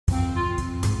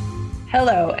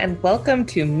Hello, and welcome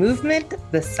to Movement,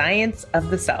 the Science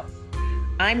of the Self.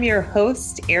 I'm your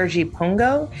host, Erji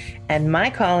Pongo, and my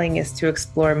calling is to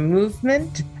explore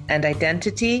movement and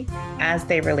identity as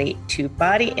they relate to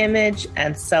body image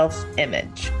and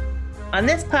self-image. On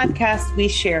this podcast, we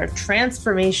share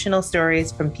transformational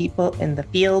stories from people in the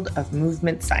field of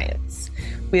movement science.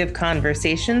 We have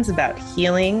conversations about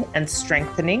healing and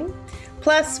strengthening.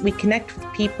 Plus, we connect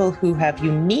with people who have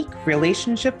unique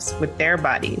relationships with their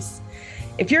bodies.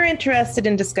 If you're interested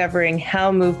in discovering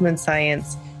how movement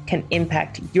science can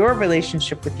impact your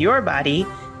relationship with your body,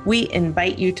 we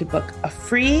invite you to book a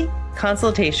free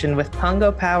consultation with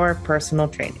Pongo Power Personal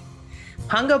Training.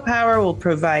 Pongo Power will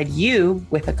provide you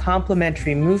with a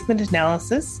complimentary movement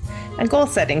analysis and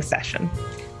goal-setting session.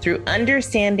 Through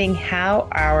understanding how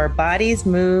our bodies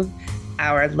move,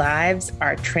 our lives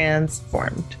are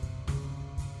transformed.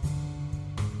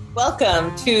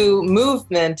 Welcome to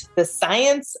Movement, the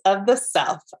Science of the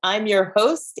Self. I'm your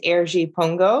host, Erji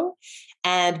Pongo,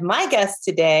 and my guest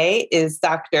today is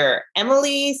Dr.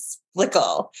 Emily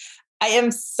Splichal. I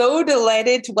am so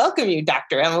delighted to welcome you,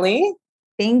 Dr. Emily.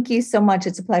 Thank you so much.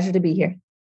 It's a pleasure to be here.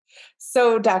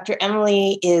 So Dr.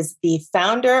 Emily is the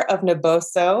founder of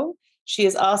Naboso. She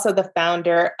is also the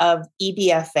founder of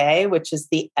EBFA, which is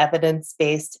the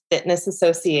Evidence-Based Fitness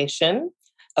Association,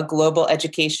 a global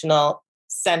educational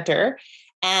center.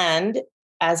 And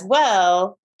as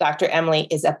well, Dr. Emily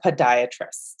is a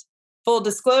podiatrist. Full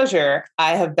disclosure,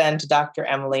 I have been to Dr.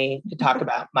 Emily to talk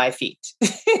about my feet.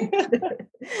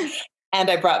 And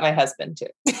I brought my husband too.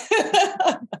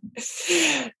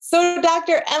 So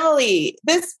Dr. Emily,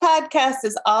 this podcast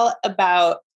is all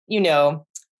about,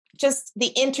 just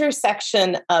the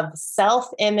intersection of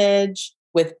self-image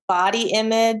with body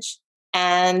image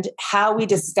and how we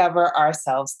discover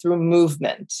ourselves through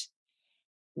movement.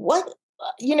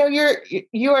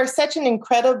 You are such an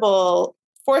incredible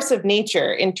force of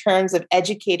nature in terms of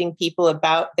educating people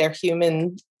about their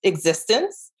human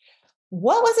existence.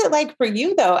 What was it like for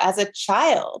you, though, as a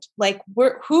child?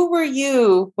 Who were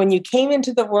you when you came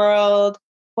into the world?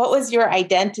 What was your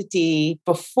identity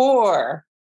before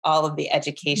all of the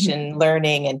education,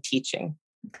 learning, and teaching?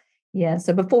 Yeah,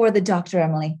 so before the Dr.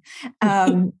 Emily.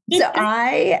 So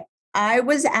I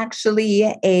was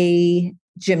actually a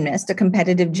gymnast, a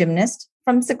competitive gymnast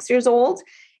from 6 years old.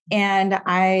 And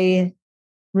I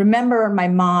remember my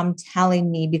mom telling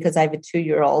me, because I have a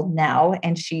 2-year-old now,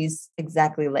 and she's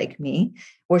exactly like me,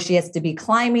 where she has to be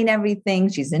climbing everything.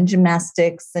 She's in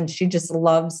gymnastics, and she just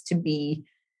loves to be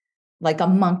like a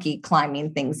monkey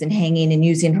climbing things and hanging and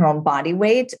using her own body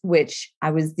weight, which I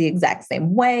was the exact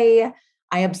same way.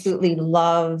 I absolutely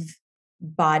love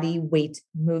body weight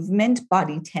movement,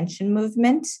 body tension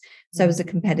movement. So I was a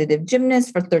competitive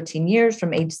gymnast for 13 years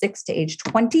from age 6 to age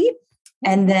 20.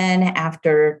 And then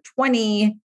after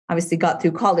 20, obviously got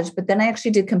through college, but then I actually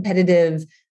did competitive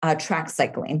track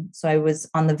cycling. So I was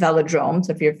on the velodrome.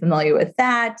 So if you're familiar with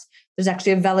that, there's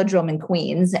actually a velodrome in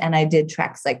Queens, and I did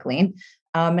track cycling.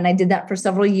 And I did that for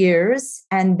several years.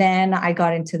 And then I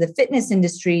got into the fitness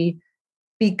industry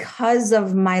because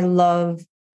of my love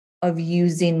of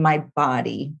using my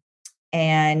body.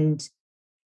 And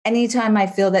anytime I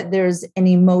feel that there's an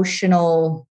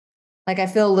emotional, I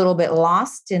feel a little bit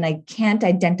lost and I can't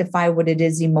identify what it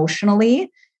is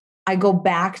emotionally, I go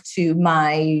back to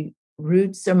my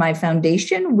roots or my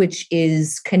foundation, which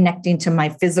is connecting to my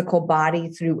physical body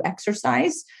through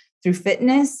exercise, through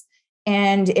fitness.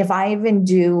 And if I even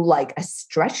do a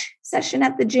stretch session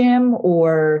at the gym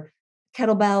or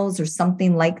kettlebells or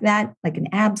something like that, like an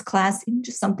abs class, even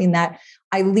just something that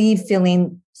I leave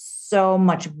feeling so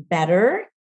much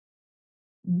better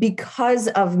because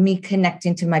of me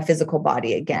connecting to my physical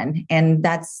body again. And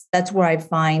that's where I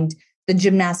find the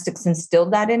gymnastics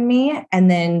instilled that in me. And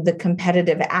then the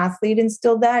competitive athlete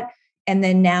instilled that. And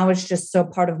then now it's just so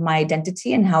part of my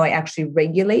identity and how I actually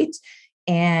regulate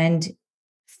and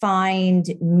find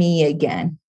me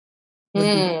again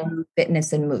with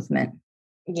fitness and movement.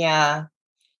 Yeah.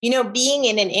 Being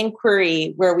in an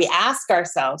inquiry where we ask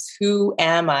ourselves, who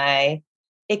am I?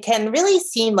 It can really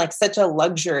seem like such a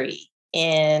luxury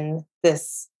in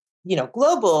this,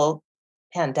 global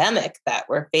pandemic that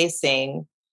we're facing.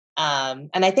 And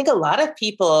I think a lot of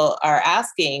people are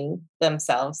asking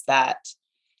themselves that.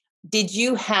 Did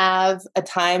you have a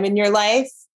time in your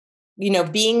life,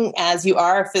 being as you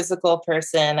are a physical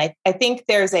person? I think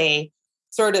there's a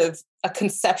sort of a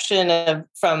conception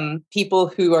from people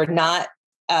who are not,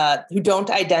 who don't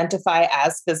identify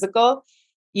as physical,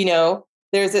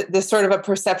 there's this sort of a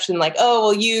perception like, oh,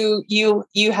 well,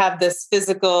 you have this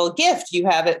physical gift, you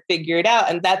have it figured out,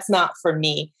 and that's not for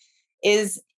me.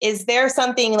 Is is there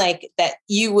something like that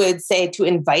you would say to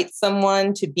invite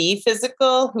someone to be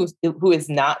physical who is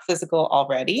not physical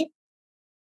already?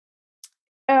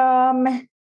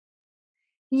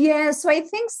 Yeah, so I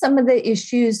think some of the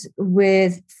issues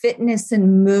with fitness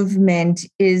and movement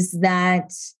is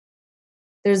that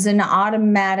there's an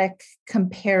automatic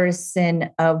comparison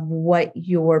of what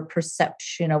your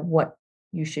perception of what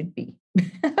you should be.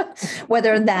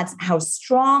 Whether that's how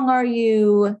strong are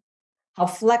you, how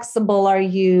flexible are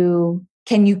you,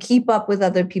 can you keep up with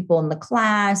other people in the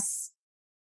class?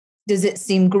 Does it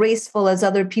seem graceful as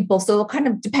other people? So kind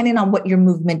of depending on what your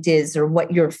movement is or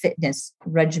what your fitness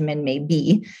regimen may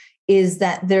be, is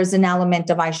that there's an element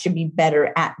of I should be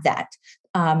better at that.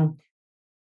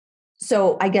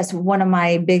 So I guess one of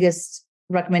my biggest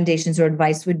recommendations or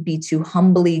advice would be to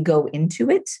humbly go into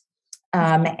it.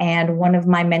 And one of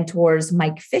my mentors,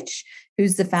 Mike Fitch,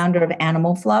 who's the founder of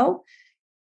Animal Flow,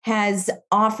 has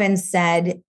often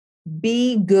said,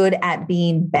 be good at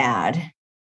being bad.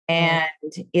 And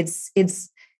it's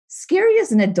scary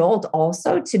as an adult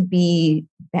also to be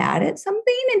bad at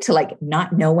something and to like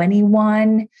not know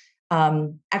anyone.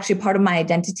 Actually, part of my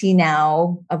identity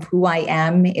now of who I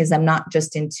am is I'm not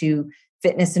just into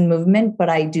fitness and movement, but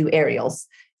I do aerials.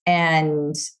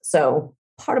 And so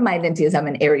part of my identity is I'm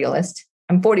an aerialist.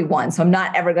 I'm 41, so I'm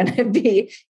not ever going to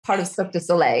be part of Cirque du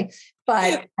Soleil,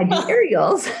 but I do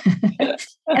aerials.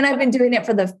 And I've been doing it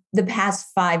for the past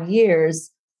 5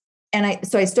 years. And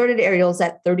I started aerials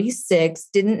at 36,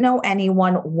 didn't know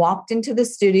anyone, walked into the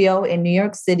studio in New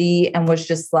York City and was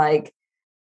just like,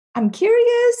 I'm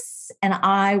curious. And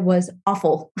I was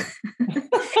awful.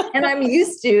 And I'm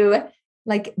used to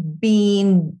like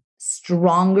being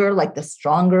stronger, like the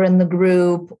stronger in the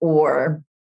group or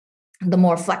the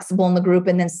more flexible in the group.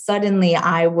 And then suddenly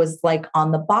I was like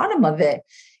on the bottom of it.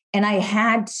 And I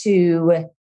had to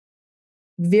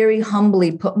very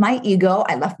humbly put my ego,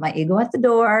 I left my ego at the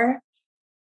door,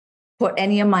 put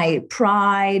any of my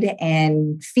pride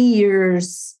and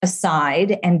fears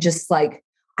aside, and just like,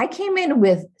 I came in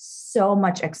with so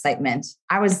much excitement.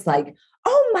 I was like,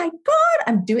 oh my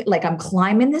God, I'm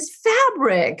climbing this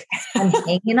fabric. I'm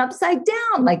hanging upside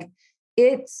down. Like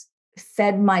it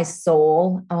fed my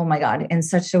soul, oh my God, in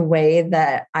such a way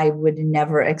that I would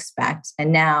never expect.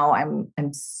 And now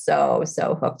I'm so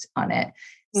hooked on it.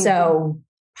 Mm-hmm. So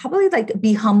probably like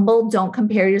be humble, don't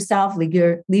compare yourself, leave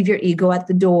your ego at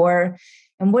the door.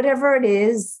 And whatever it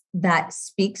is that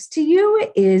speaks to you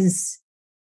is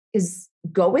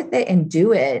go with it and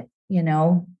do it. You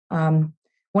know,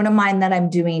 one of mine that I'm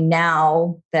doing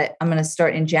now that I'm going to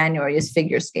start in January is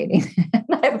figure skating.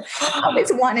 I've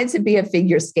always wanted to be a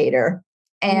figure skater.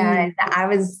 And I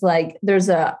was like, there's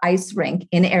a ice rink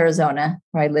in Arizona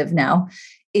where I live now.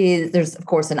 There's of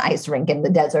course an ice rink in the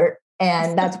desert.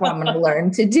 And that's where I'm going to learn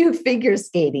to do figure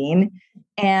skating.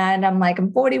 And I'm like,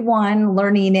 I'm 41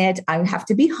 learning it. I have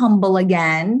to be humble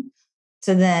again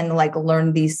to then like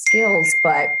learn these skills.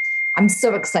 But I'm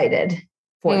so excited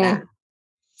for that.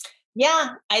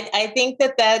 Yeah, I think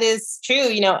that is true.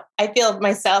 You know, I feel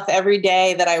myself every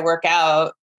day that I work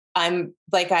out. I'm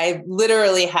like, I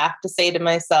literally have to say to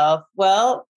myself,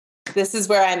 well, this is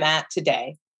where I'm at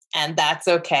today. And that's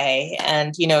okay.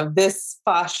 And, you know, this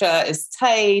fascia is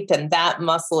tight and that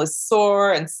muscle is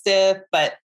sore and stiff,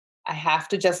 but I have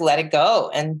to just let it go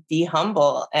and be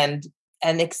humble and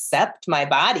accept my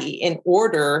body in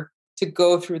order to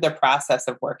go through the process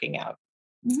of working out.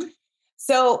 Mm-hmm.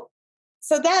 So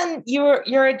then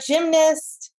you're a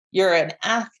gymnast, you're an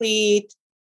athlete.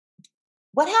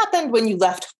 What happened when you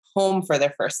left home for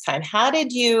the first time? How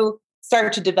did you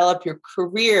start to develop your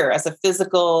career as a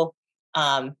physical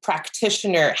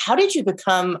practitioner? How did you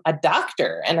become a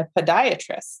doctor and a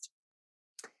podiatrist?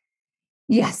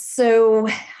 Yes. So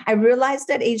I realized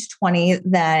at age 20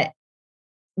 that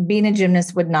being a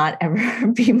gymnast would not ever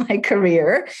be my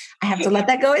career. I have to let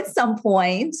that go at some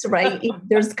point, right?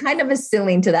 There's kind of a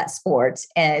ceiling to that sport,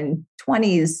 and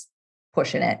 20 is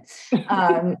pushing it.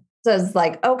 So it's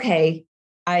like, okay,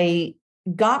 I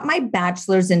got my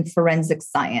bachelor's in forensic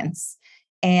science.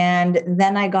 And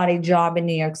then I got a job in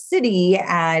New York City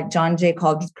at John Jay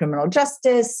College of Criminal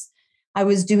Justice. I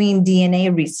was doing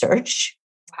DNA research.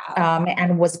 Wow.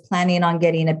 And was planning on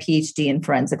getting a PhD in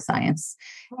forensic science.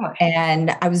 Oh.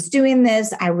 And I was doing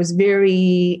this. I was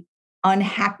very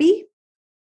unhappy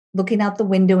looking out the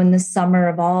window in the summer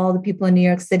of all the people in New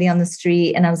York City on the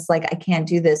street. And I was like, I can't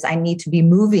do this. I need to be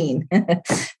moving.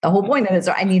 The whole point of it is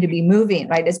I need to be moving,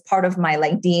 right? It's part of my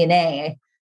like DNA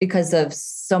because of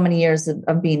so many years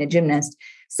of being a gymnast.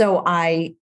 So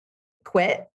I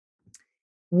quit,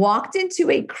 walked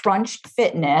into a Crunched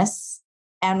Fitness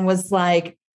and was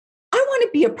like, I want going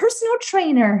to be a personal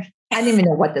trainer. I didn't even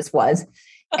know what this was.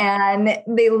 And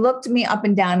they looked me up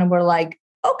and down and were like,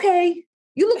 okay,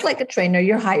 you look like a trainer.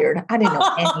 You're hired. I didn't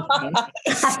know anything.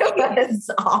 I thought it's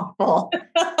awful,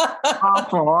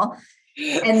 awful.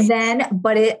 And then,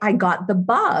 I got the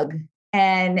bug.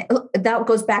 And that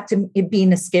goes back to it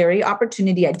being a scary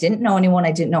opportunity. I didn't know anyone.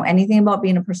 I didn't know anything about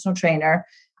being a personal trainer.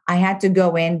 I had to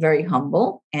go in very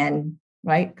humble and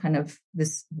kind of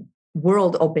this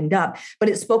world opened up, but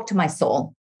it spoke to my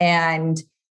soul. And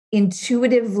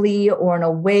intuitively, or in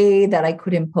a way that I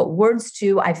couldn't put words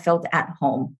to, I felt at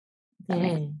home.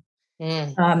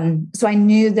 So I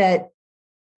knew that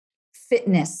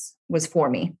fitness was for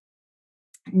me.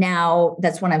 Now,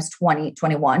 that's when I was 20,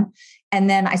 21. And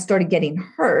then I started getting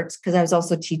hurt because I was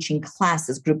also teaching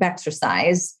classes, group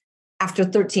exercise, after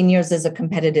 13 years as a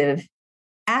competitive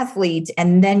athlete.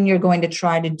 And then you're going to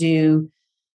try to do,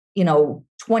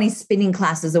 20 spinning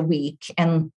classes a week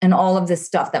and all of this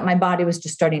stuff that my body was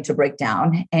just starting to break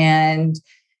down. And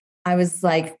I was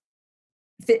like,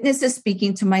 fitness is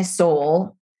speaking to my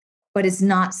soul, but it's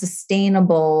not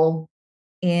sustainable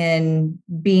in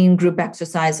being group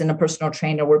exercise and a personal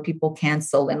trainer where people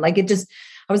cancel. And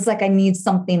I was like, I need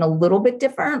something a little bit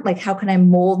different. Like, how can I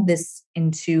mold this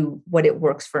into what it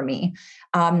works for me?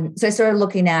 So I started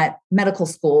looking at medical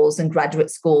schools and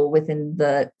graduate school within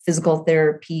the physical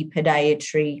therapy,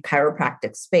 podiatry,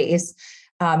 chiropractic space.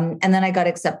 And then I got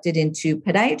accepted into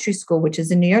podiatry school, which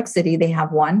is in New York City. They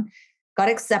have one. Got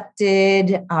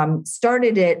accepted,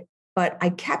 started it, but I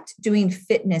kept doing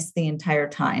fitness the entire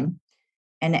time.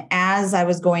 And as I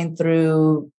was going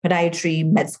through podiatry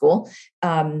med school,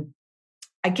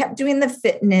 I kept doing the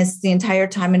fitness the entire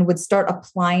time and would start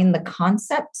applying the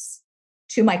concepts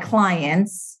to my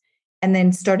clients and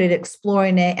then started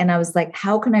exploring it. And I was like,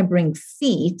 how can I bring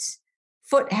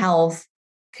foot health,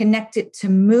 connect it to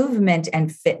movement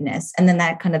and fitness? And then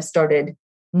that kind of started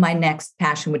my next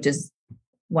passion, which is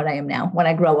what I am now. When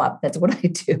I grow up, that's what I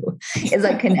do, is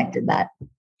I connected that.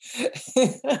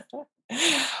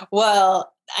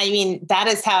 Well, I mean, that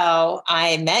is how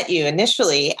I met you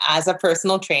initially as a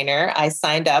personal trainer. I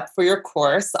signed up for your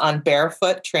course on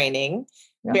barefoot training.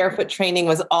 Yep. Barefoot training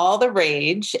was all the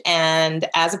rage. And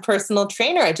as a personal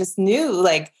trainer, I just knew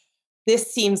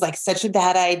this seems like such a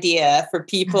bad idea for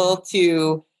people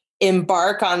to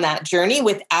embark on that journey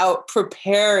without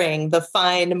preparing the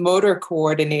fine motor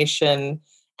coordination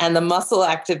and the muscle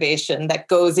activation that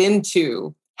goes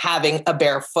into having a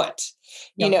bare foot.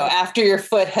 Yep. After your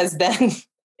foot has been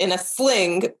in a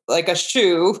sling, like a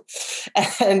shoe,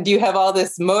 and you have all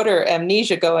this motor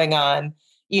amnesia going on,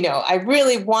 I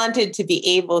really wanted to be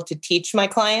able to teach my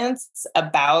clients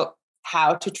about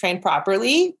how to train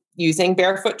properly using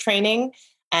barefoot training.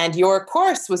 And your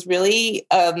course was really,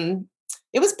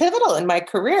 it was pivotal in my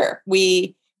career.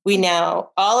 We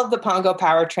now, all of the Pongo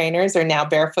Power trainers are now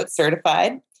barefoot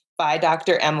certified by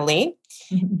Dr. Emily.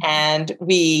 Mm-hmm. And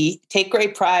we take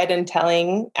great pride in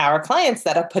telling our clients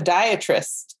that a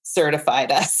podiatrist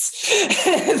certified us,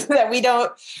 that we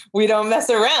don't mess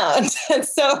around. And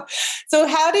so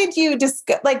how did you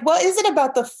discuss, what is it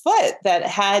about the foot that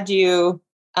had you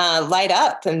light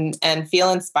up and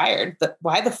feel inspired?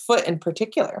 Why the foot in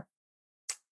particular?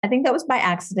 I think that was by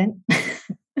accident.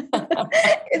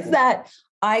 It's that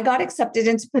I got accepted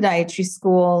into podiatry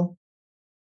school,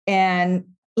 and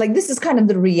this is kind of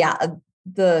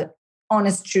the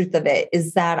honest truth of it,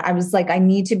 is that I was like, I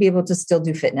need to be able to still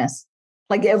do fitness.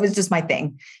 It was just my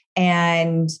thing.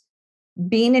 And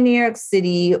being in New York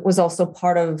City was also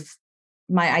part of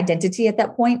my identity at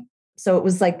that point. So it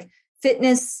was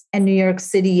fitness and New York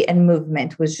City and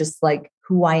movement was just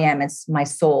who I am. It's my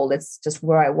soul. It's just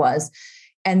where I was.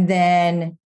 And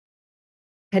then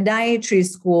podiatry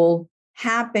school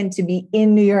happened to be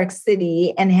in New York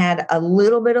City and had a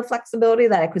little bit of flexibility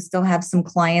that I could still have some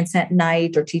clients at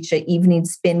night or teach an evening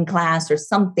spin class or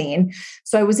something.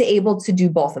 So I was able to do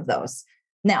both of those.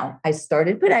 Now, I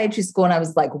started podiatry school and I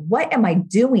was like, what am I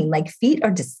doing? Feet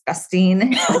are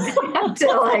disgusting. I have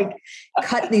to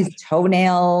cut these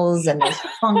toenails and there's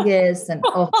fungus and,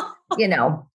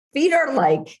 feet are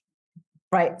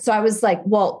right. So I was like,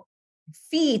 well,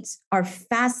 feet are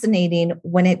fascinating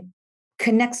when it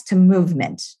connects to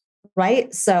movement,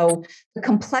 right? So the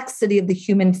complexity of the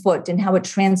human foot and how it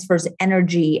transfers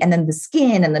energy, and then the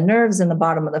skin and the nerves in the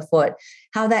bottom of the foot,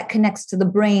 how that connects to the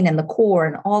brain and the core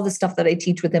and all the stuff that I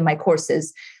teach within my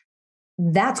courses.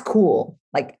 That's cool.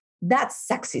 That's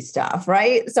sexy stuff,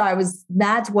 right? So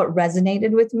that's what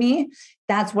resonated with me.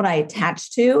 That's what I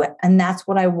attached to. And that's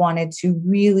what I wanted to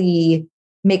really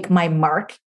make my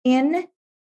mark in.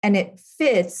 And it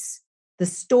fits the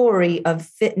story of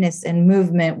fitness and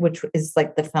movement, which is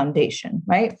like the foundation,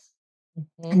 right?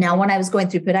 Mm-hmm. Now, when I was going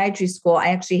through podiatry school, I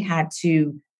actually had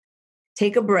to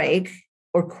take a break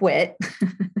or quit.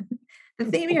 The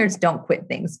theme here is don't quit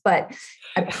things, but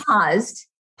I paused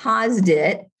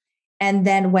it, and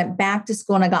then went back to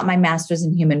school and I got my master's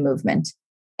in human movement.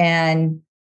 And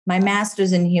my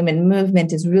master's in human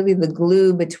movement is really the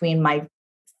glue between my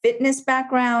fitness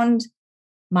background,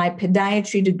 my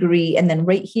podiatry degree, and then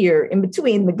right here in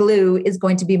between the glue is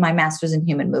going to be my master's in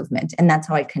human movement. And that's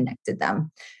how I connected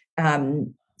them.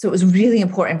 So it was really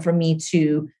important for me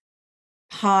to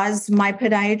pause my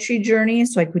podiatry journey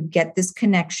so I could get this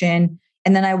connection.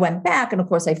 And then I went back, and of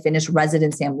course I finished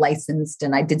residency. I'm licensed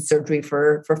and I did surgery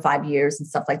for 5 years and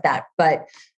stuff like that. But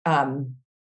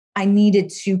I needed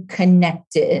to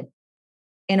connect it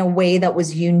in a way that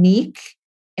was unique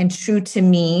and true to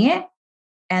me,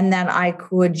 and that I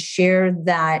could share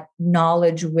that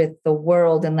knowledge with the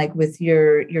world and like with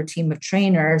your team of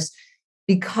trainers,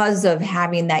 because of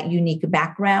having that unique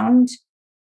background.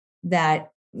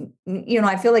 That,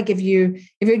 I feel like if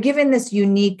you're given this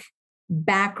unique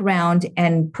background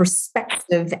and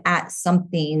perspective at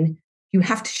something, you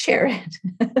have to share it.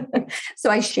 So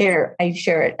I share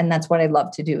it. And that's what I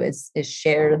love to do is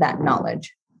share that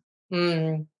knowledge.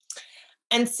 Mm.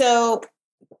 And so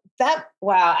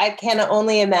wow, I can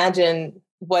only imagine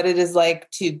what it is like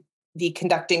to be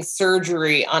conducting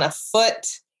surgery on a foot.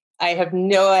 I have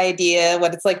no idea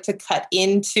what it's like to cut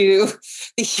into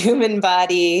the human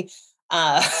body.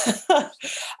 What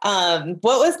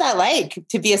was that like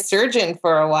to be a surgeon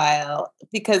for a while?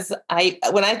 Because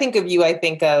when I think of you, I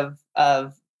think of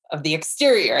the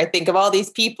exterior. I think of all these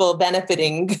people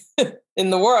benefiting in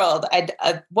the world.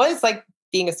 What is like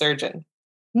being a surgeon?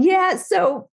 Yeah.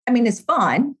 So, it's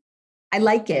fun. I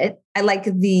like it. I like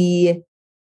the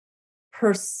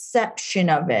perception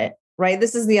of it, right?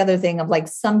 This is the other thing of like,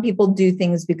 some people do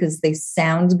things because they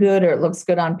sound good or it looks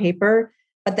good on paper.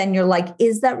 But then you're like,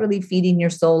 is that really feeding your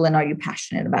soul? And are you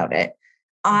passionate about it?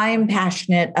 I'm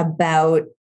passionate about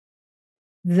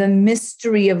the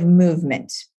mystery of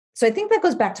movement. So I think that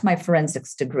goes back to my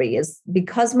forensics degree, is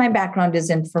because my background is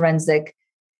in forensic,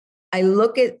 I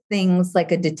look at things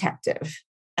like a detective.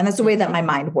 And that's the way that my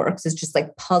mind works. It's just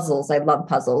like puzzles. I love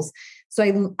puzzles.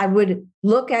 So I would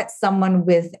look at someone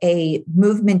with a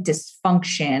movement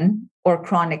dysfunction or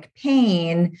chronic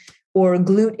pain or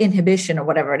glute inhibition or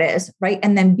whatever it is, right?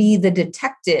 And then be the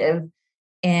detective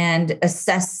and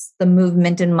assess the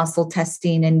movement and muscle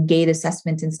testing and gait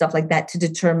assessment and stuff like that to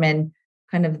determine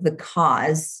kind of the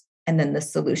cause and then the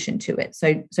solution to it. So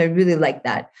I really like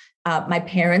that. My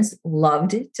parents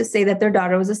loved to say that their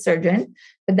daughter was a surgeon,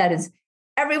 but that is,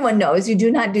 everyone knows you do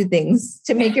not do things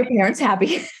to make your parents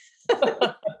happy,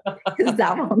 because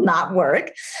that will not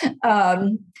work.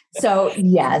 So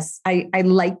yes, I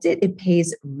liked it. It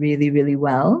pays really, really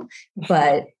well,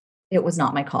 but it was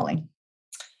not my calling.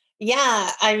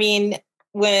 Yeah.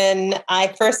 When I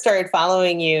first started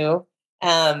following you,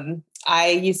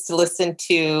 I used to listen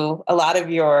to a lot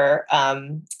of your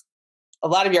other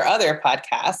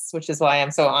podcasts, which is why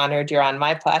I'm so honored you're on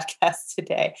my podcast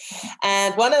today.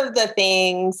 And one of the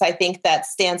things I think that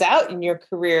stands out in your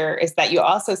career is that you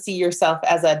also see yourself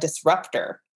as a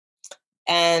disruptor.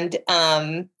 And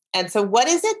so what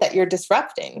is it that you're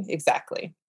disrupting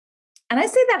exactly? And I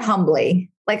say that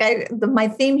humbly. Like my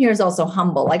theme here is also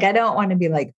humble. Like, I don't want to be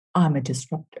like, oh, I'm a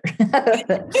disruptor,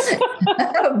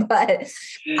 but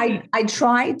I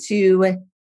try to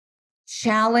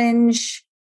challenge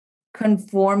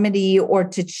conformity or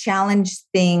to challenge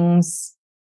things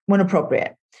when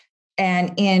appropriate.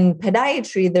 And in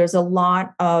podiatry, there's a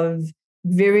lot of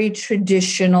very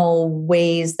traditional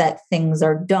ways that things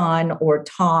are done or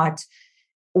taught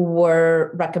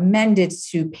or recommended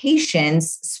to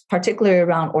patients, particularly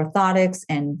around orthotics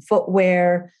and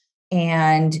footwear,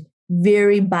 and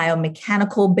very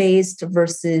biomechanical based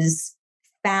versus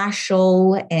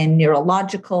fascial and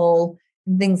neurological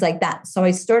and things like that. So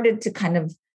I started to kind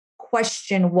of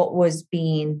question what was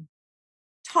being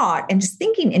taught and just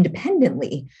thinking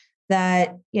independently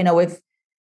that, if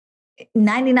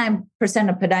 99%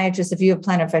 of podiatrists, if you have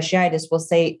plantar fasciitis, will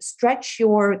say, stretch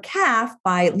your calf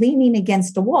by leaning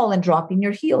against a wall and dropping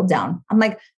your heel down. I'm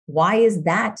like, why is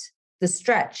that the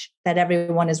stretch that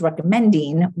everyone is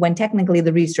recommending when technically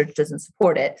the research doesn't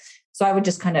support it? So I would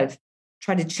just kind of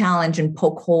try to challenge and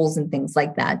poke holes and things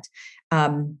like that.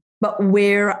 But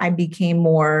where I became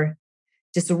more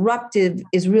disruptive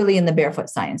is really in the barefoot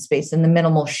science space, in the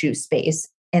minimal shoe space,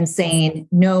 and saying,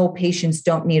 no, patients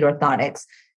don't need orthotics.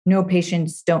 No,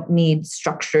 patients don't need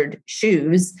structured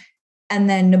shoes. And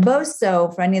then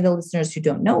Naboso, for any of the listeners who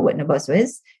don't know what Naboso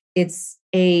is, It's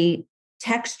a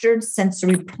textured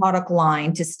sensory product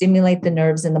line to stimulate the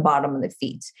nerves in the bottom of the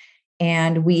feet.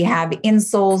 And we have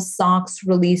insoles, socks,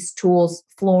 release tools,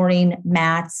 flooring,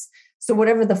 mats. So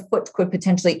whatever the foot could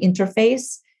potentially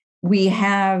interface, we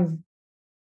have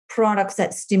products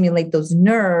that stimulate those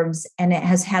nerves. And it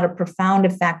has had a profound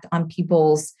effect on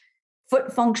people's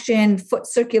foot function, foot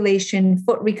circulation,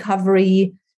 foot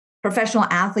recovery. Professional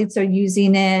athletes are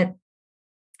using it.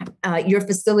 Your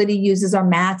facility uses our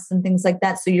mats and things like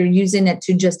that. So you're using it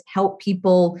to just help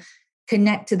people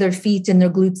connect to their feet and their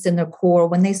glutes and their core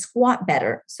when they squat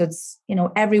better. So it's,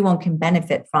 everyone can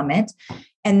benefit from it.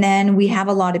 And then we have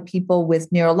a lot of people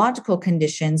with neurological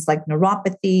conditions like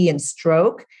neuropathy and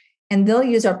stroke, and they'll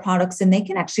use our products and they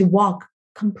can actually walk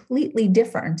completely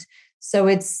different. So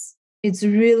it's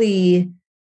really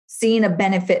seeing a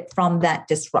benefit from that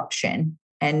disruption.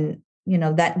 And,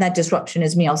 that disruption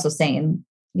is me also saying,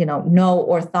 no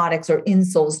orthotics or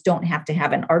insoles don't have to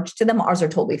have an arch to them. Ours are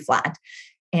totally flat.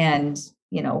 And,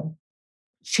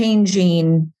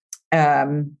 changing,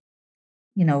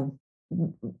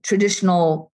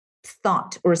 traditional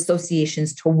thought or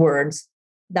associations to words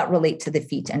that relate to the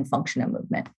feet and function and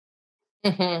movement.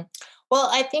 Mm-hmm. Well,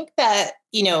 I think that,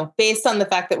 based on the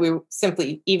fact that we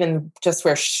simply even just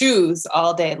wear shoes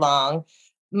all day long,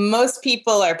 most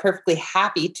people are perfectly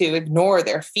happy to ignore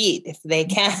their feet if they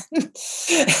can.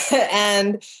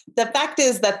 And the fact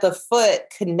is that the foot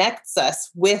connects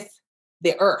us with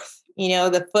the earth.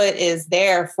 The foot is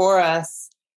there for us,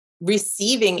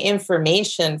 receiving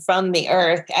information from the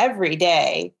earth every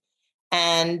day.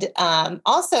 And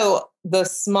also the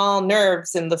small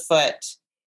nerves in the foot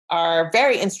are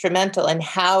very instrumental in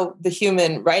how the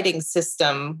human writing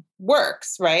system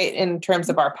works, right? In terms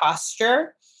of our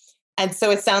posture. And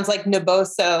so it sounds like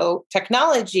Naboso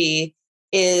technology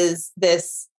is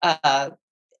this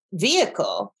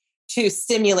vehicle to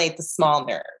stimulate the small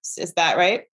nerves. Is that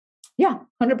right? Yeah,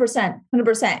 100%.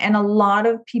 And a lot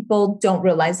of people don't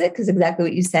realize it because exactly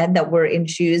what you said, that we're in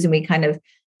shoes and we kind of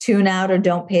tune out or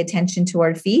don't pay attention to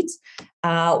our feet,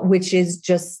 which is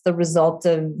just the result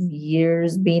of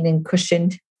years being in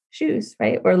cushioned shoes,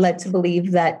 right? We're led to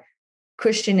believe that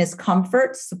cushion is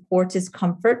comfort, support is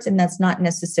comfort, and that's not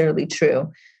necessarily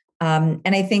true. And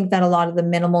I think that a lot of the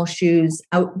minimal shoes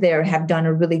out there have done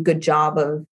a really good job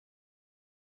of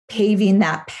paving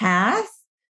that path.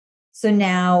 So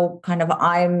now kind of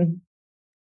I'm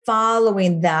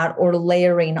following that or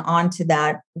layering onto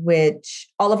that, which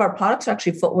all of our products are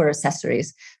actually footwear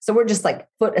accessories. So we're just like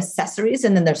foot accessories,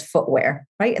 and then there's footwear,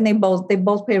 right? And they both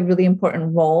play a really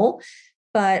important role.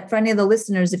 But for any of the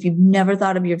listeners, if you've never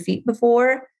thought of your feet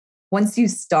before, once you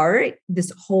start, this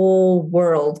whole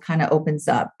world kind of opens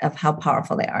up of how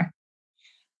powerful they are.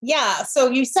 Yeah. So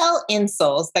you sell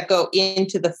insoles that go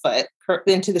into the foot,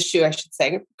 into the shoe, I should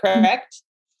say, correct? Mm-hmm.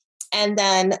 And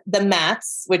then the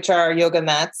mats, which are yoga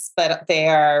mats, but they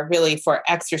are really for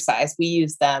exercise. We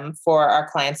use them for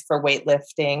our clients for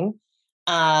weightlifting.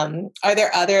 Are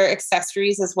there other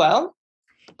accessories as well?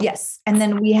 Yes. And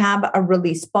then we have a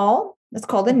release ball. It's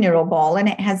called a Neuro ball, and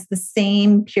it has the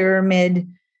same pyramid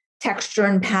texture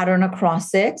and pattern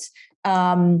across it.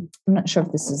 I'm not sure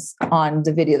if this is on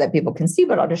the video that people can see,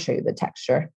 but I'll just show you the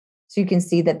texture. So you can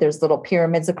see that there's little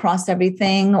pyramids across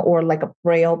everything, or like a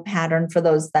braille pattern for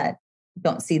those that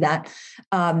don't see that.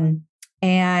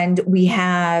 And we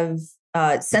have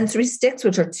sensory sticks,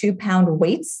 which are 2-pound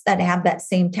weights that have that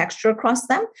same texture across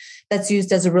them. That's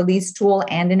used as a release tool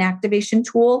and an activation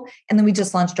tool. And then we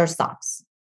just launched our socks.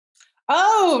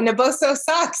 Oh, Naboso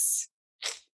socks.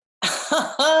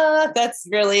 That's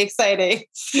really exciting.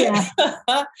 Yeah.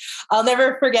 I'll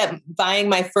never forget buying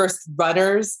my first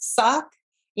runner's sock.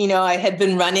 I had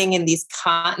been running in these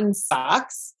cotton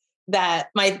socks that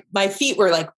my feet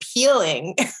were like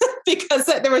peeling because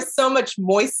there was so much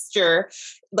moisture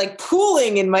like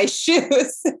pooling in my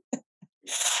shoes.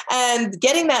 And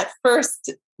getting that first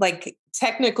like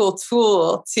technical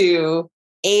tool to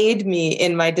aid me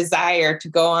in my desire to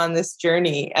go on this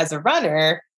journey as a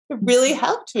runner really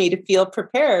helped me to feel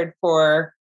prepared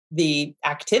for the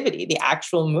activity, the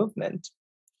actual movement.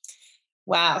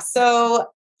 Wow.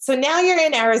 So now you're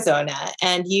in Arizona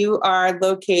and you are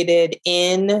located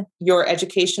in your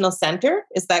educational center.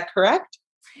 Is that correct?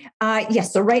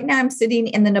 Yes. So right now I'm sitting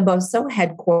in the Naboso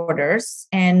headquarters,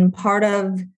 and part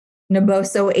of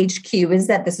Naboso HQ is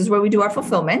that this is where we do our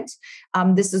fulfillment.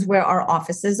 This is where our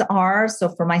offices are. So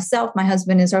for myself, my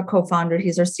husband is our co-founder.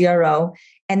 He's our CRO.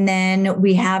 And then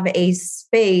we have a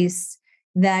space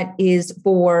that is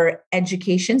for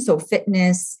education. So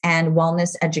fitness and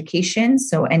wellness education.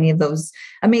 So any of those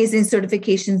amazing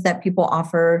certifications that people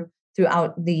offer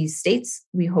throughout the states.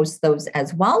 We host those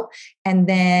as well. And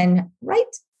then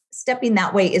stepping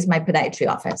that way is my podiatry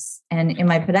office. And in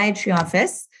my podiatry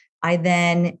office, I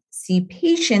then see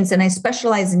patients, and I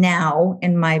specialize now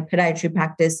in my podiatry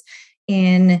practice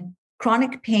in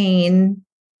chronic pain,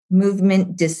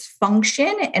 movement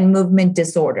dysfunction, and movement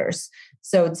disorders.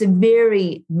 So it's a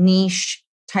very niche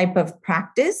type of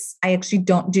practice. I actually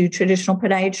don't do traditional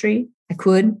podiatry. I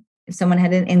could. If someone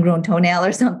had an ingrown toenail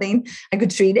or something, I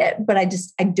could treat it, but I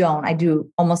don't. I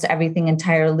do almost everything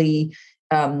entirely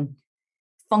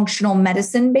functional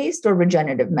medicine based or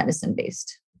regenerative medicine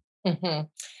based. Mm-hmm.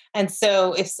 And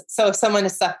so if someone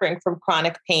is suffering from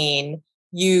chronic pain,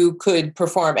 you could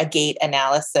perform a gait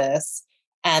analysis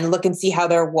and look and see how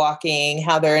they're walking,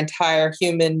 how their entire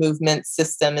human movement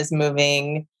system is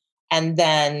moving. And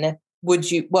then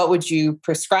what would you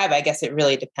prescribe? I guess it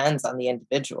really depends on the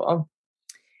individual.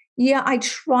 Yeah, I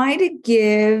try to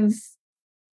give,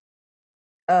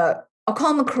 I'll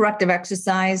call them a corrective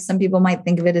exercise. Some people might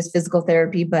think of it as physical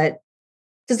therapy, but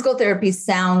physical therapy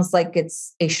sounds like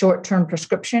it's a short-term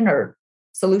prescription or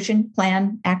solution,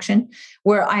 plan, action,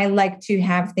 where I like to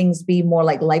have things be more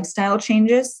like lifestyle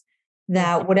changes.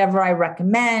 That whatever I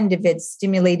recommend, if it's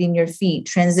stimulating your feet,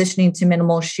 transitioning to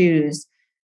minimal shoes,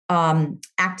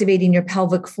 activating your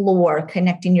pelvic floor,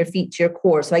 connecting your feet to your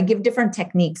core. So I give different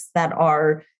techniques that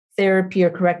are therapy or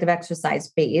corrective exercise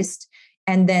based.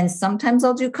 And then sometimes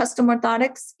I'll do custom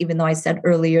orthotics, even though I said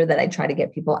earlier that I try to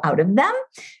get people out of them.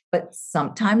 But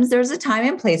sometimes there's a time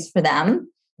and place for them.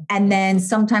 And then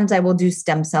sometimes I will do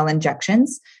stem cell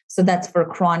injections. So that's for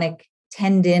chronic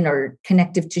tendon or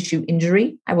connective tissue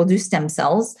injury. I will do stem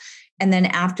cells. And then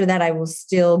after that, I will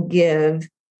still give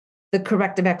the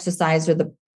corrective exercise or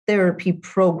the therapy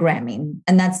programming.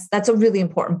 And that's a really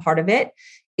important part of it,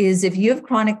 is if you have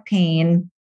chronic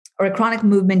pain or a chronic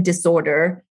movement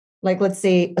disorder, like let's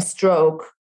say a stroke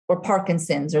or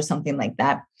Parkinson's or something like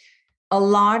that, a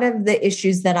lot of the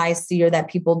issues that I see or that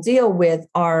people deal with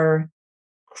are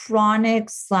chronic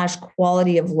 /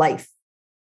 quality of life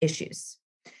issues.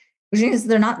 Which means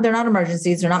they're not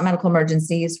emergencies, they're not medical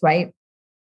emergencies, right?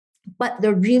 But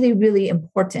they're really, really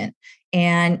important.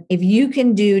 And if you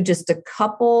can do just a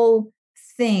couple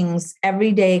things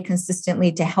every day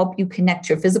consistently to help you connect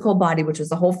your physical body, which was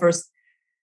the whole first,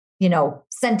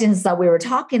 sentence that we were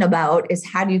talking about, is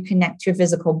how do you connect your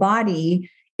physical body?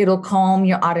 It'll calm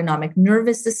your autonomic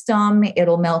nervous system.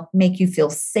 It'll make you feel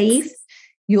safe.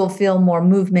 You'll feel more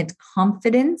movement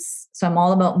confidence. So I'm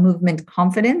all about movement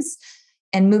confidence.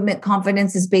 And movement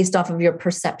confidence is based off of your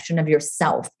perception of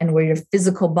yourself and where your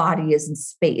physical body is in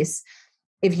space.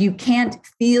 If you can't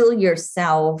feel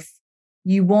yourself,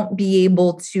 you won't be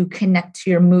able to connect to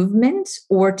your movement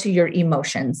or to your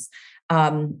emotions.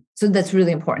 So that's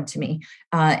really important to me.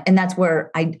 And that's where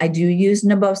I do use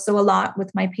Naboso a lot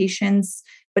with my patients,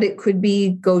 but it could be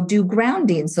go do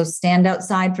grounding. So stand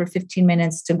outside for 15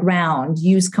 minutes to ground,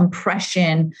 use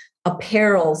compression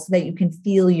apparel so that you can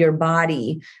feel your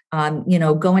body,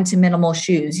 go into minimal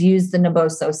shoes, use the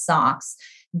Naboso socks,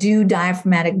 do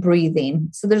diaphragmatic breathing.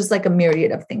 So there's like a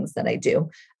myriad of things that I do.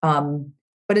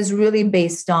 But it's really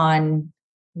based on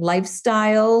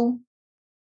lifestyle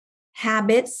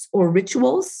habits or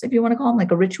rituals, if you want to call them,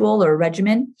 like a ritual or a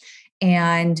regimen,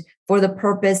 and for the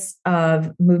purpose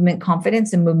of movement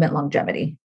confidence and movement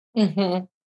longevity. Mm-hmm.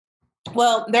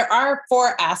 Well, there are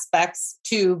 4 aspects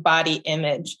to body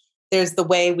image. There's the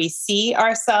way we see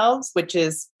ourselves, which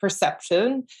is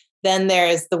perception. Then there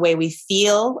is the way we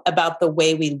feel about the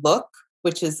way we look,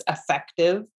 which is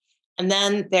affective. And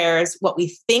then there's what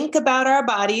we think about our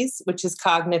bodies, which is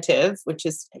cognitive, which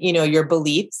is, your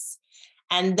beliefs.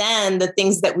 And then the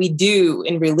things that we do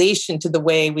in relation to the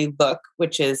way we look,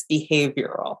 which is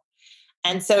behavioral.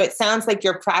 And so it sounds like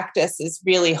your practice is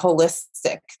really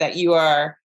holistic, that you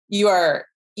are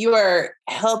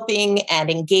helping and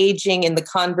engaging in the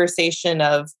conversation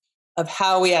of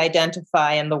how we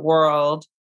identify in the world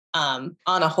on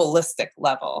a holistic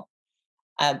level.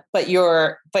 But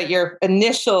your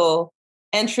initial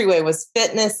entryway was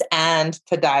fitness and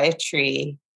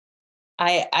podiatry.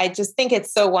 I just think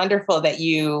it's so wonderful that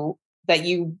you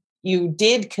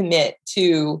did commit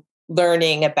to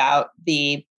learning about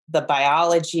the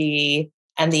biology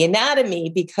and the anatomy,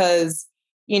 because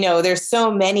there's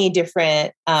so many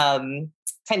different kind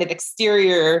of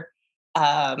exterior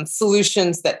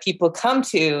solutions that people come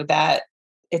to that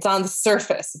it's on the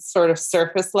surface. It's sort of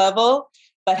surface level,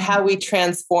 but how we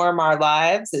transform our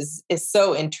lives is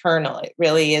so internal. It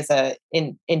really is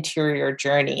an interior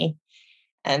journey.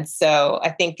 And so I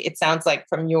think it sounds like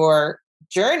from your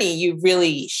journey, you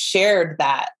really shared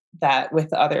that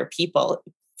with other people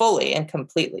fully and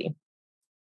completely.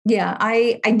 Yeah,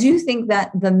 I do think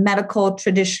that the medical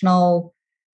traditional,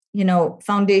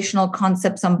 foundational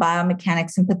concepts on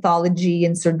biomechanics and pathology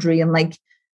and surgery and like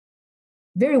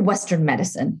very Western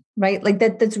medicine, right? Like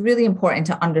that's really important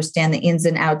to understand the ins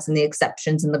and outs and the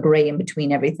exceptions and the gray in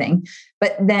between everything.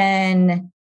 But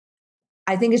then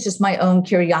I think it's just my own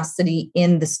curiosity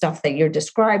in the stuff that you're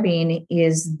describing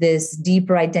is this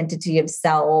deeper identity of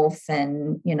self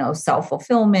and,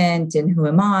 self-fulfillment and who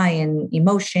am I and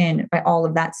emotion, right? All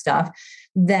of that stuff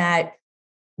that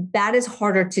is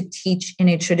harder to teach in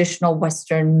a traditional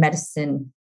Western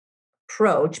medicine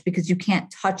approach because you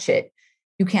can't touch it.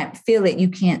 You can't feel it. You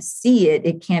can't see it.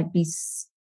 It can't be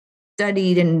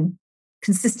studied and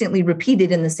consistently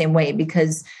repeated in the same way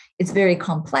because it's very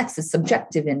complex. It's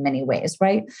subjective in many ways,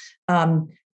 right?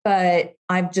 But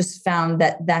I've just found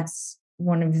that that's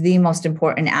one of the most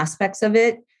important aspects of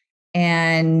it.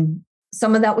 And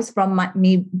some of that was from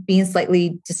me being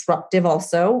slightly disruptive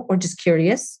also, or just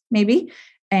curious maybe,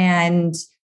 and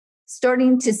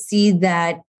starting to see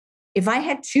that if I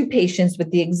had two patients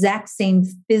with the exact same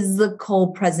physical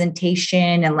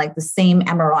presentation and like the same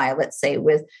MRI, let's say,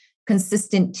 with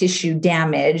consistent tissue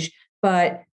damage,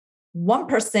 but one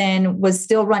person was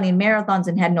still running marathons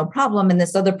and had no problem, and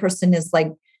this other person is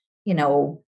like,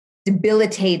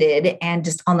 debilitated and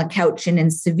just on the couch and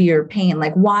in severe pain.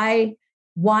 Like, why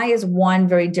is one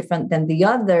very different than the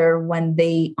other when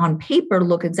they on paper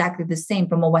look exactly the same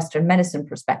from a Western medicine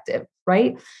perspective,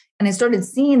 right? And I started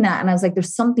seeing that and I was like,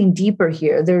 there's something deeper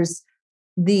here. There's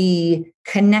the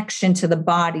connection to the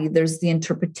body. There's the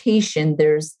interpretation.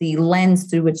 There's the lens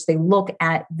through which they look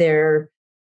at their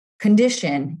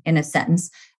condition in a sense.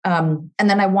 And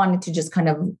then I wanted to just kind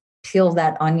of peel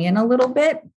that onion a little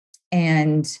bit.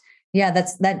 And yeah,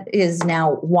 that is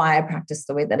now why I practice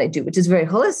the way that I do, which is very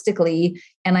holistically.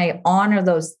 And I honor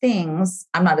those things.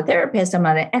 I'm not a therapist. I'm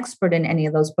not an expert in any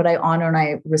of those, but I honor and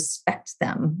I respect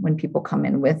them when people come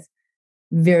in with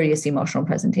various emotional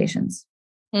presentations.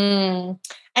 And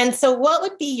so what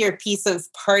would be your piece of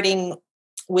parting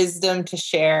wisdom to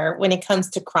share when it comes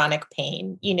to chronic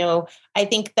pain? I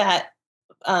think that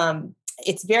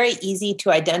it's very easy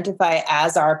to identify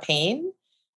as our pain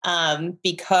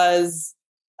because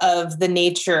of the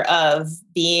nature of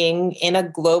being in a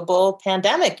global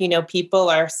pandemic. People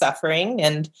are suffering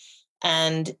and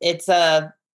it's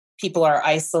people are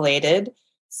isolated.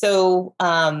 So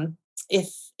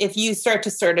if you start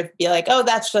to sort of be like, oh,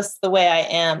 that's just the way I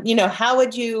am,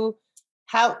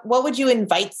 what would you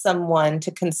invite someone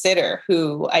to consider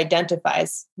who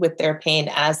identifies with their pain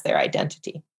as their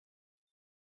identity?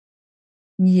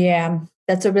 Yeah,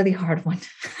 that's a really hard one.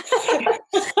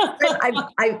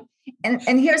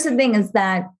 And here's the thing is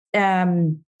that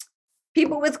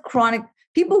people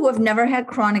who have never had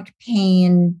chronic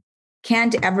pain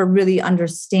can't ever really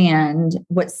understand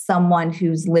what someone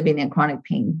who's living in chronic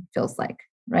pain feels like,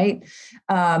 right?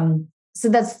 So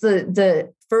that's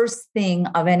the first thing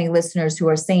of any listeners who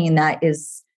are saying that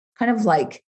is kind of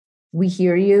like, we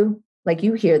hear you, like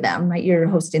you hear them, right? You're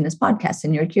hosting this podcast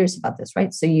and you're curious about this,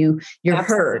 right? So you're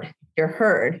heard,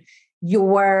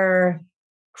 your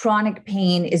chronic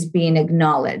pain is being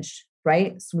acknowledged,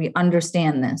 right? So we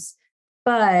understand this,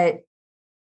 but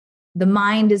the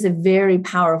mind is a very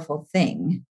powerful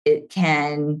thing. It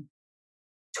can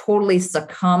totally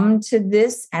succumb to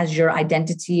this as your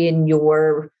identity and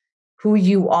who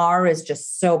you are is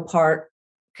just so part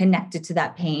connected to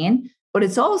that pain. But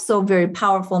it's also very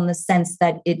powerful in the sense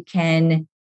that it can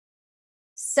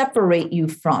separate you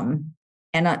from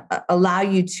and allow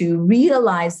you to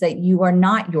realize that you are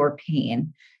not your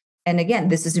pain. And again,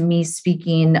 this is me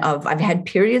speaking of, I've had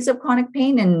periods of chronic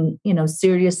pain and,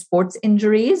 serious sports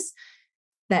injuries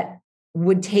that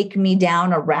would take me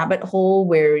down a rabbit hole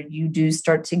where you do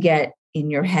start to get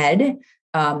in your head.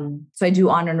 So I do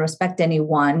honor and respect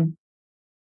anyone.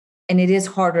 And it is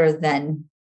harder than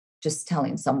just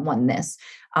telling someone this.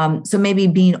 So maybe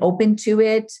being open to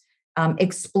it,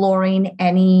 exploring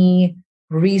any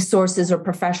resources or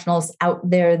professionals out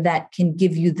there that can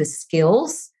give you the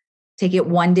skills. Take it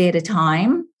one day at a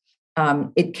time.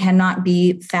 It cannot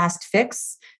be fast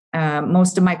fix.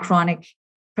 Most of my chronic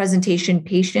presentation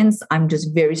patients, I'm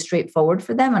just very straightforward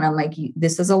for them. And I'm like,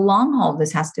 this is a long haul.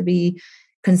 This has to be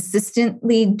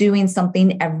consistently doing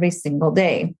something every single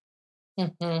day.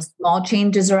 Mm-hmm. Small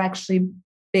changes are actually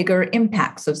bigger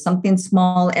impacts. So something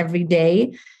small every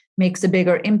day makes a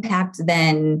bigger impact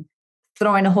than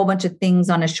throwing a whole bunch of things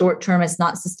on a short term. It's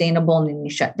not sustainable and then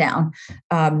you shut down.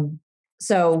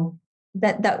 So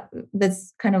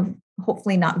that's kind of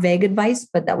hopefully not vague advice,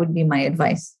 but that would be my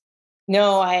advice.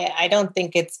 No, I don't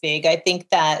think it's vague. I think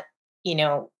that,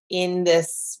 in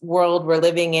this world we're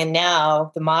living in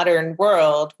now, the modern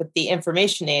world with the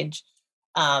information age,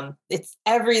 it's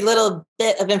every little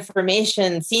bit of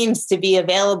information seems to be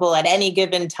available at any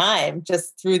given time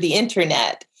just through the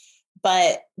internet.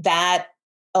 But that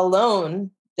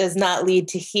alone does not lead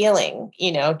to healing.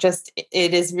 Just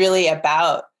it is really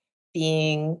about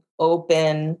being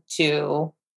open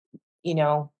to,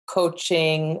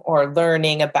 coaching or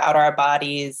learning about our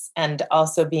bodies, and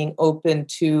also being open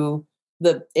to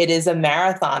it is a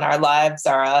marathon. Our lives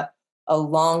are a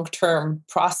long-term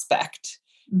prospect.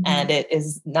 Mm-hmm. And it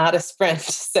is not a sprint.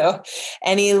 So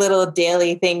any little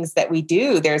daily things that we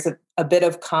do, there's a bit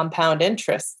of compound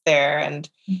interest there. And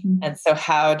so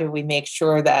how do we make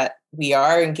sure that we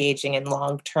are engaging in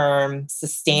long-term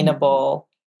sustainable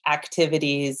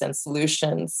activities and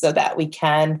solutions so that we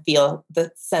can feel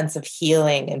the sense of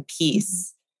healing and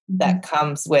peace that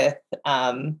comes with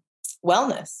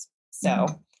wellness. So,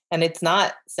 and it's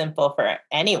not simple for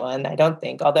anyone, I don't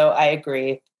think, although I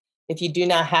agree. If you do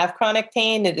not have chronic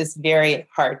pain, it is very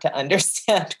hard to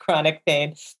understand chronic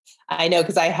pain. I know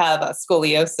because I have a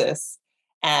scoliosis,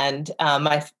 and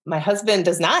my husband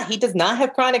does not. He does not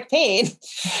have chronic pain.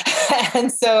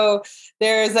 And so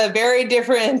there's a very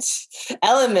different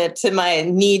element to my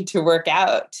need to work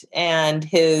out and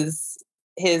his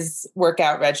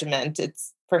workout regimen.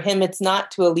 For him, it's not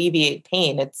to alleviate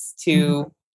pain. It's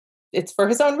for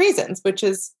his own reasons, which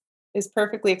is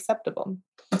perfectly acceptable.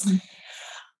 Mm-hmm.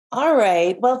 All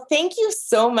right. Well, thank you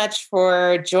so much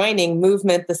for joining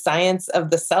Movement, the Science of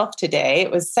the Self today.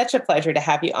 It was such a pleasure to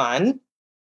have you on.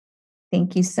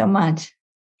 Thank you so much.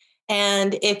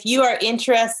 And if you are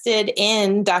interested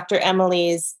in Dr.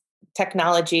 Emily's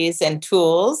technologies and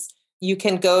tools, you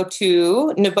can go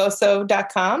to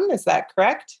naboso.com. Is that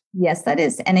correct? Yes, that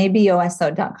is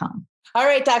naboso.com. All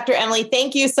right, Dr. Emily,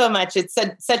 thank you so much. It's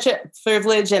such a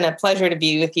privilege and a pleasure to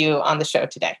be with you on the show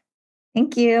today.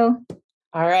 Thank you.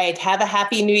 All right. Have a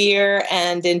happy new year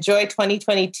and enjoy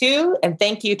 2022. And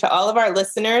thank you to all of our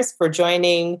listeners for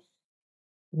joining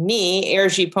me,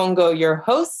 Erji Pongo, your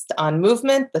host on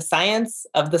Movement, the Science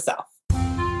of the Self.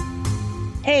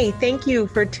 Hey, thank you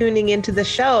for tuning into the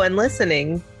show and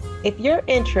listening. If you're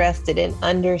interested in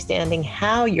understanding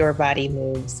how your body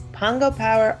moves, Pongo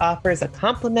Power offers a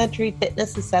complimentary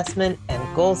fitness assessment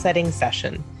and goal-setting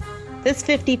session. This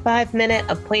 55-minute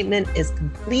appointment is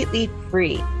completely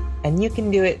free, and you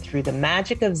can do it through the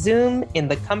magic of Zoom in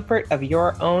the comfort of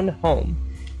your own home.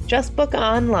 Just book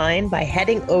online by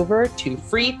heading over to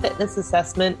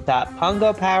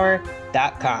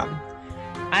freefitnessassessment.pongopower.com.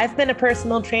 I've been a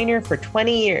personal trainer for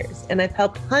 20 years, and I've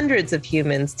helped hundreds of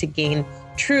humans to gain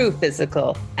true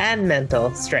physical and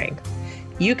mental strength.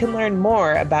 You can learn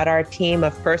more about our team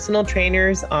of personal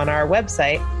trainers on our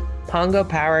website,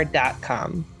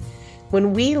 pongopower.com.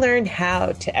 When we learn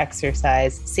how to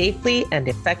exercise safely and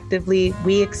effectively,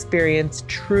 we experience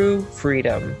true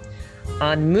freedom.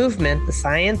 On Movement, the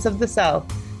Science of the Self,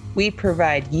 we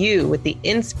provide you with the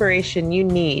inspiration you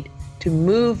need to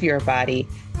move your body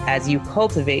as you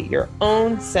cultivate your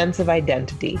own sense of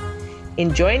identity.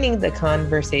 In joining the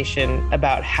conversation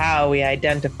about how we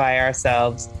identify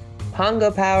ourselves,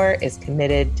 Pongo Power is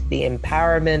committed to the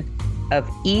empowerment of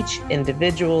each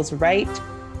individual's right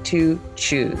to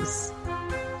choose.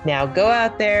 Now go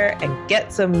out there and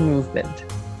get some movement.